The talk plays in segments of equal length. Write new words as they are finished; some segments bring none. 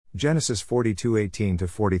Genesis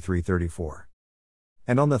 42:18-43:34.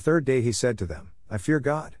 And on the third day he said to them, I fear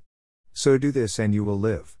God. So do this and you will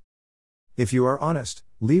live. If you are honest,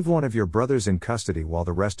 leave one of your brothers in custody while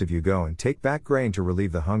the rest of you go and take back grain to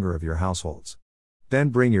relieve the hunger of your households. Then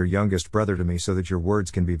bring your youngest brother to me so that your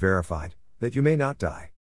words can be verified, that you may not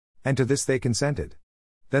die. And to this they consented.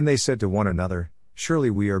 Then they said to one another, Surely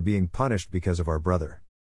we are being punished because of our brother.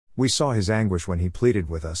 We saw his anguish when he pleaded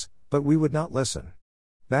with us, but we would not listen.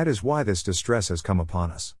 That is why this distress has come upon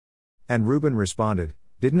us. And Reuben responded,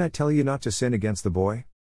 Didn't I tell you not to sin against the boy?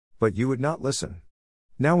 But you would not listen.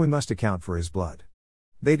 Now we must account for his blood.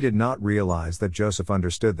 They did not realize that Joseph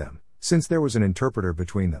understood them, since there was an interpreter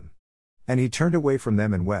between them. And he turned away from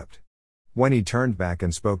them and wept. When he turned back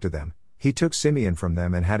and spoke to them, he took Simeon from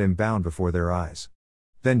them and had him bound before their eyes.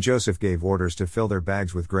 Then Joseph gave orders to fill their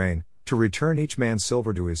bags with grain, to return each man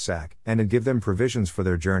silver to his sack, and to give them provisions for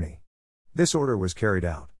their journey. This order was carried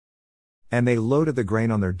out. And they loaded the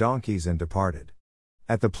grain on their donkeys and departed.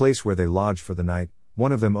 At the place where they lodged for the night,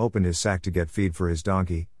 one of them opened his sack to get feed for his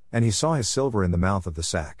donkey, and he saw his silver in the mouth of the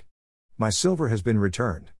sack. My silver has been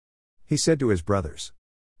returned. He said to his brothers,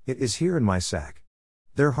 It is here in my sack.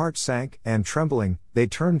 Their hearts sank, and trembling, they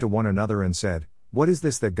turned to one another and said, What is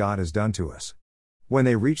this that God has done to us? When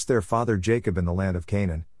they reached their father Jacob in the land of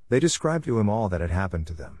Canaan, they described to him all that had happened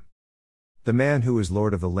to them. The man who is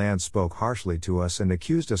lord of the land spoke harshly to us and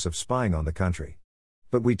accused us of spying on the country.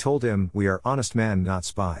 But we told him, We are honest men, not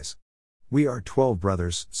spies. We are 12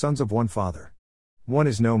 brothers, sons of one father. One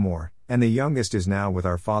is no more, and the youngest is now with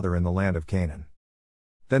our father in the land of Canaan.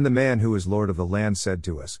 Then the man who is lord of the land said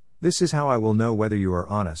to us, This is how I will know whether you are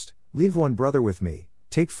honest. Leave one brother with me,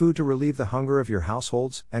 take food to relieve the hunger of your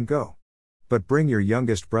households, and go. But bring your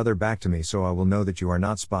youngest brother back to me so I will know that you are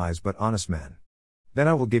not spies but honest men. Then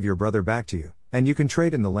I will give your brother back to you, and you can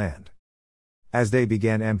trade in the land. As they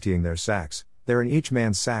began emptying their sacks, there in each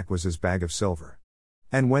man's sack was his bag of silver.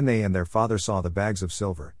 And when they and their father saw the bags of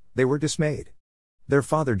silver, they were dismayed. Their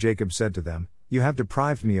father Jacob said to them, You have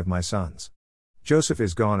deprived me of my sons. Joseph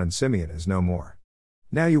is gone and Simeon is no more.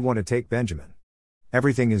 Now you want to take Benjamin.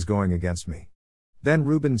 Everything is going against me. Then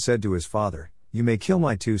Reuben said to his father, You may kill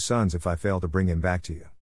my 2 sons if I fail to bring him back to you.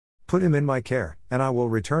 Put him in my care, and I will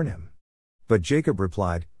return him. But Jacob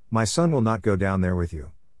replied, My son will not go down there with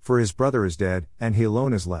you, for his brother is dead, and he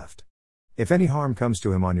alone is left. If any harm comes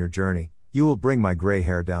to him on your journey, you will bring my gray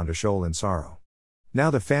hair down to Sheol in sorrow.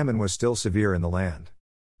 Now the famine was still severe in the land.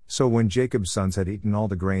 So when Jacob's sons had eaten all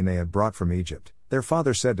the grain they had brought from Egypt, their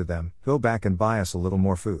father said to them, Go back and buy us a little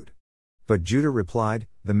more food. But Judah replied,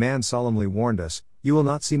 The man solemnly warned us, You will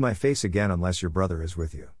not see my face again unless your brother is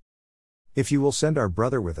with you. If you will send our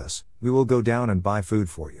brother with us, we will go down and buy food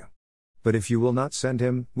for you. But if you will not send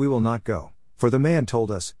him, we will not go, for the man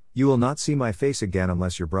told us, You will not see my face again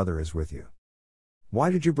unless your brother is with you.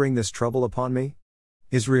 Why did you bring this trouble upon me?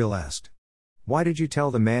 Israel asked. Why did you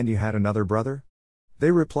tell the man you had another brother?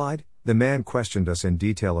 They replied, The man questioned us in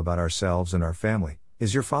detail about ourselves and our family.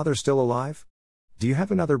 Is your father still alive? Do you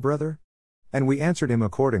have another brother? And we answered him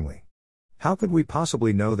accordingly. How could we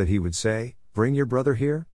possibly know that he would say, Bring your brother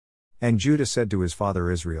here? And Judah said to his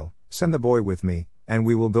father Israel, Send the boy with me, and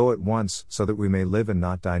we will go at once, so that we may live and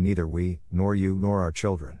not die, neither we, nor you, nor our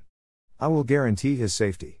children. I will guarantee his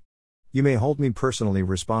safety. You may hold me personally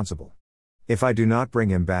responsible. If I do not bring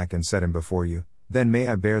him back and set him before you, then may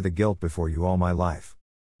I bear the guilt before you all my life.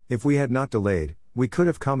 If we had not delayed, we could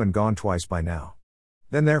have come and gone twice by now.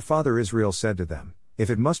 Then their father Israel said to them, If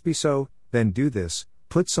it must be so, then do this,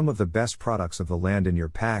 put some of the best products of the land in your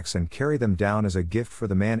packs and carry them down as a gift for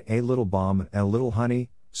the man, a little balm and a little honey,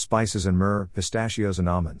 spices and myrrh, pistachios and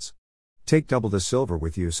almonds. Take double the silver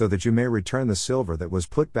with you so that you may return the silver that was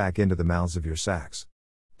put back into the mouths of your sacks.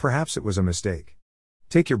 Perhaps it was a mistake.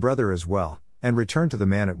 Take your brother as well, and return to the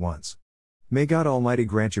man at once. May God Almighty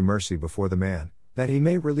grant you mercy before the man, that he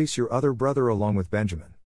may release your other brother along with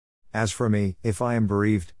Benjamin. As for me, if I am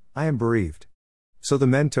bereaved, I am bereaved. So the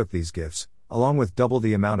men took these gifts, along with double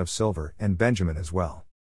the amount of silver, and Benjamin as well.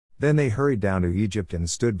 Then they hurried down to Egypt and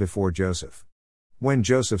stood before Joseph. When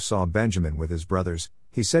Joseph saw Benjamin with his brothers,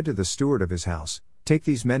 he said to the steward of his house, Take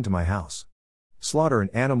these men to my house. Slaughter an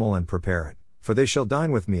animal and prepare it, for they shall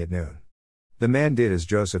dine with me at noon. The man did as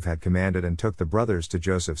Joseph had commanded and took the brothers to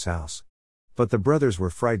Joseph's house. But the brothers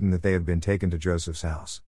were frightened that they had been taken to Joseph's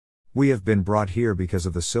house. We have been brought here because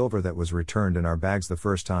of the silver that was returned in our bags the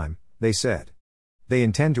first time, they said. They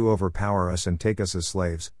intend to overpower us and take us as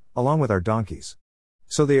slaves, along with our donkeys.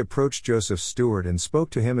 So they approached Joseph's steward and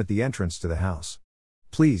spoke to him at the entrance to the house.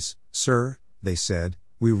 Please, sir, they said,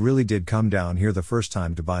 we really did come down here the first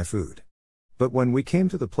time to buy food. But when we came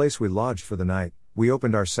to the place we lodged for the night, we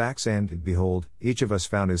opened our sacks and, behold, each of us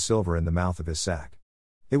found his silver in the mouth of his sack.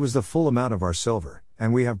 It was the full amount of our silver,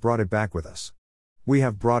 and we have brought it back with us. We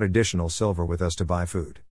have brought additional silver with us to buy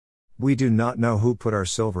food. We do not know who put our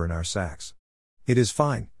silver in our sacks." "It is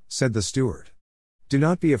fine," said the steward. "Do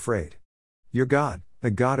not be afraid. Your God,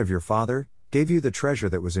 the God of your father, gave you the treasure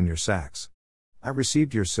that was in your sacks. I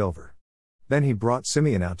received your silver." Then he brought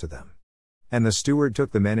Simeon out to them. And the steward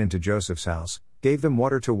took the men into Joseph's house, gave them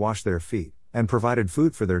water to wash their feet, and provided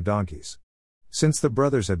food for their donkeys. Since the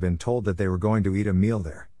brothers had been told that they were going to eat a meal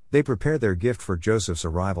there, they prepared their gift for Joseph's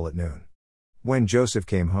arrival at noon. When Joseph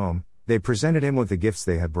came home, they presented him with the gifts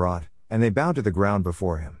they had brought, and they bowed to the ground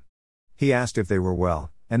before him. He asked if they were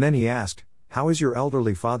well, and then he asked, "How is your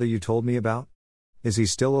elderly father you told me about? Is he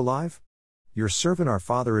still alive?" "Your servant our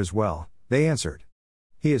father is well," they answered.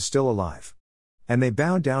 "He is still alive." And they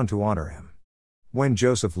bowed down to honor him. When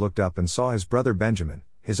Joseph looked up and saw his brother Benjamin,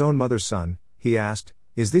 his own mother's son, he asked,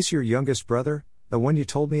 "Is this your youngest brother, the one you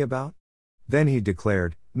told me about?" Then he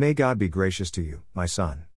declared, "May God be gracious to you, my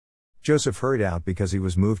son." Joseph hurried out because he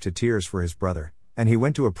was moved to tears for his brother, and he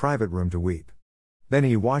went to a private room to weep. Then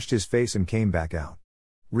he washed his face and came back out.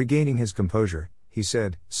 Regaining his composure, he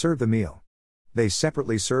said, "Serve the meal." They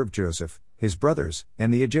separately served Joseph, his brothers,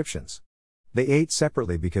 and the Egyptians. They ate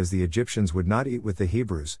separately because the Egyptians would not eat with the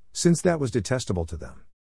Hebrews, since that was detestable to them.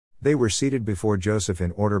 They were seated before Joseph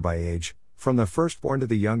in order by age, from the firstborn to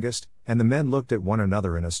the youngest, and the men looked at one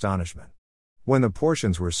another in astonishment. When the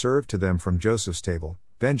portions were served to them from Joseph's table,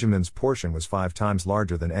 Benjamin's portion was 5 times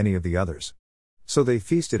larger than any of the others. So they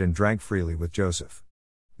feasted and drank freely with Joseph.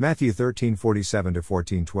 Matthew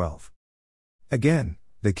 13:47-14:12. Again,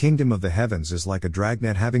 the kingdom of the heavens is like a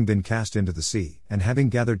dragnet having been cast into the sea, and having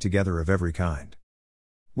gathered together of every kind.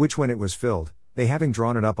 Which when it was filled, they having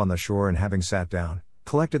drawn it up on the shore and having sat down,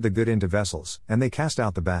 collected the good into vessels, and they cast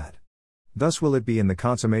out the bad. Thus will it be in the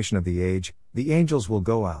consummation of the age, the angels will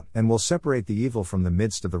go out, and will separate the evil from the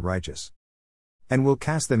midst of the righteous. And will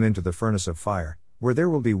cast them into the furnace of fire, where there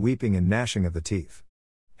will be weeping and gnashing of the teeth.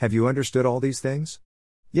 Have you understood all these things?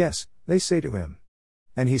 Yes, they say to him.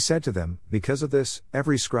 And he said to them, Because of this,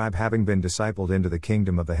 every scribe having been discipled into the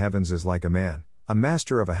kingdom of the heavens is like a man, a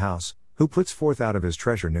master of a house, who puts forth out of his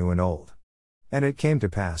treasure new and old. And it came to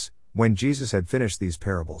pass, when Jesus had finished these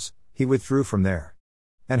parables, he withdrew from there.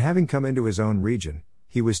 And having come into his own region,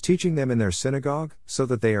 he was teaching them in their synagogue, so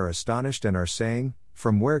that they are astonished and are saying,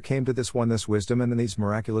 From where came to this one this wisdom and these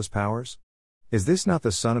miraculous powers? Is this not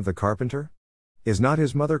the son of the carpenter? Is not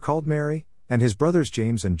his mother called Mary, and his brothers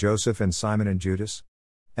James and Joseph and Simon and Judas?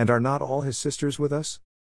 And are not all his sisters with us?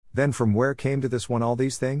 Then from where came to this one all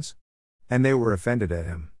these things? And they were offended at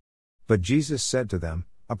him. But Jesus said to them,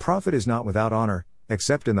 A prophet is not without honor,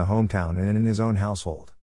 except in the hometown and in his own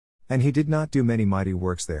household. And he did not do many mighty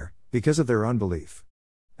works there, because of their unbelief.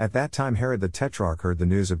 At that time Herod the Tetrarch heard the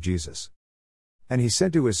news of Jesus. And he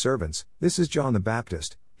said to his servants, This is John the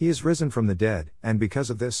Baptist, he is risen from the dead, and because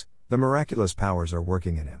of this, the miraculous powers are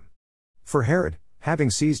working in him. For Herod, having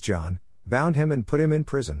seized John, bound him and put him in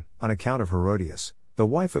prison, on account of Herodias, the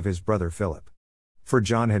wife of his brother Philip. For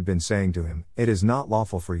John had been saying to him, It is not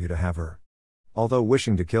lawful for you to have her. Although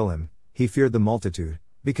wishing to kill him, he feared the multitude,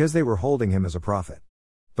 because they were holding him as a prophet.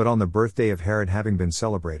 But on the birthday of Herod having been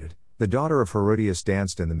celebrated, the daughter of Herodias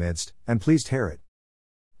danced in the midst, and pleased Herod.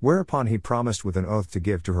 Whereupon he promised with an oath to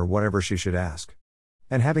give to her whatever she should ask.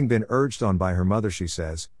 And having been urged on by her mother, she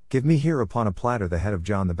says, Give me here upon a platter the head of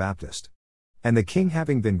John the Baptist. And the king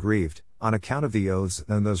having been grieved, on account of the oaths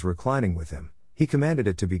and those reclining with him, he commanded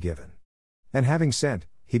it to be given. And having sent,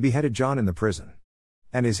 he beheaded John in the prison.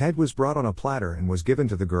 And his head was brought on a platter and was given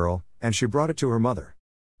to the girl, and she brought it to her mother.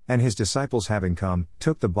 And his disciples having come,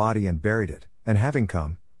 took the body and buried it, and having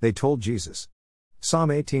come, they told Jesus. Psalm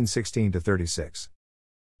 18:16-36.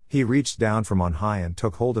 He reached down from on high and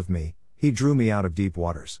took hold of me, he drew me out of deep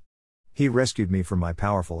waters. He rescued me from my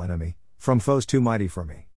powerful enemy, from foes too mighty for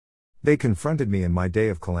me. They confronted me in my day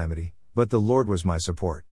of calamity, but the Lord was my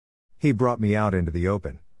support. He brought me out into the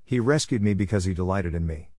open, he rescued me because he delighted in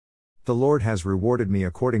me. The Lord has rewarded me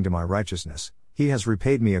according to my righteousness, he has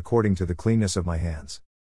repaid me according to the cleanness of my hands.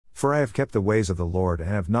 For I have kept the ways of the Lord and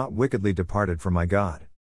have not wickedly departed from my God.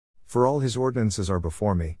 For all his ordinances are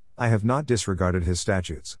before me, I have not disregarded his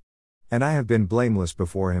statutes. And I have been blameless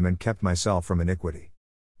before him and kept myself from iniquity.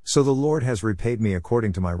 So the Lord has repaid me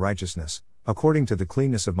according to my righteousness, according to the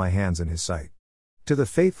cleanness of my hands in his sight. To the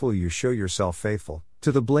faithful you show yourself faithful,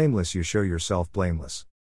 to the blameless you show yourself blameless.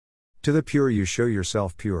 To the pure you show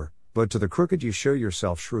yourself pure, but to the crooked you show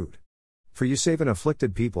yourself shrewd. For you save an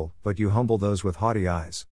afflicted people, but you humble those with haughty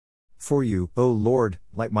eyes. For you, O Lord,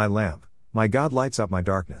 light my lamp, my God lights up my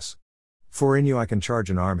darkness. For in you I can charge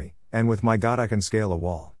an army, and with my God I can scale a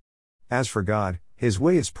wall. As for God, his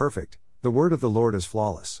way is perfect, the word of the Lord is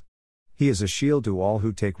flawless. He is a shield to all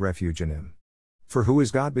who take refuge in him. For who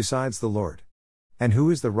is God besides the Lord? And who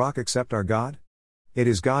is the rock except our God? It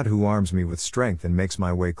is God who arms me with strength and makes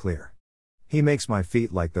my way clear. He makes my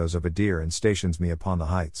feet like those of a deer and stations me upon the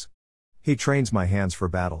heights. He trains my hands for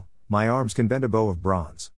battle, my arms can bend a bow of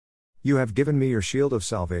bronze. You have given me your shield of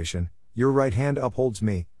salvation, your right hand upholds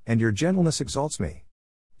me, and your gentleness exalts me.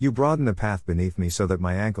 You broaden the path beneath me so that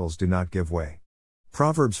my ankles do not give way.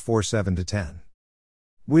 Proverbs 4:7-10.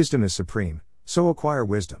 Wisdom is supreme, so acquire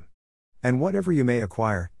wisdom. And whatever you may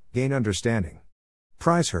acquire, gain understanding.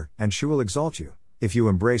 Prize her, and she will exalt you. If you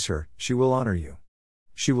embrace her, she will honor you.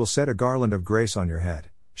 She will set a garland of grace on your head,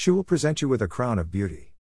 she will present you with a crown of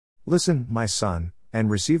beauty. Listen, my son, and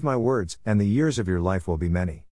receive my words, and the years of your life will be many.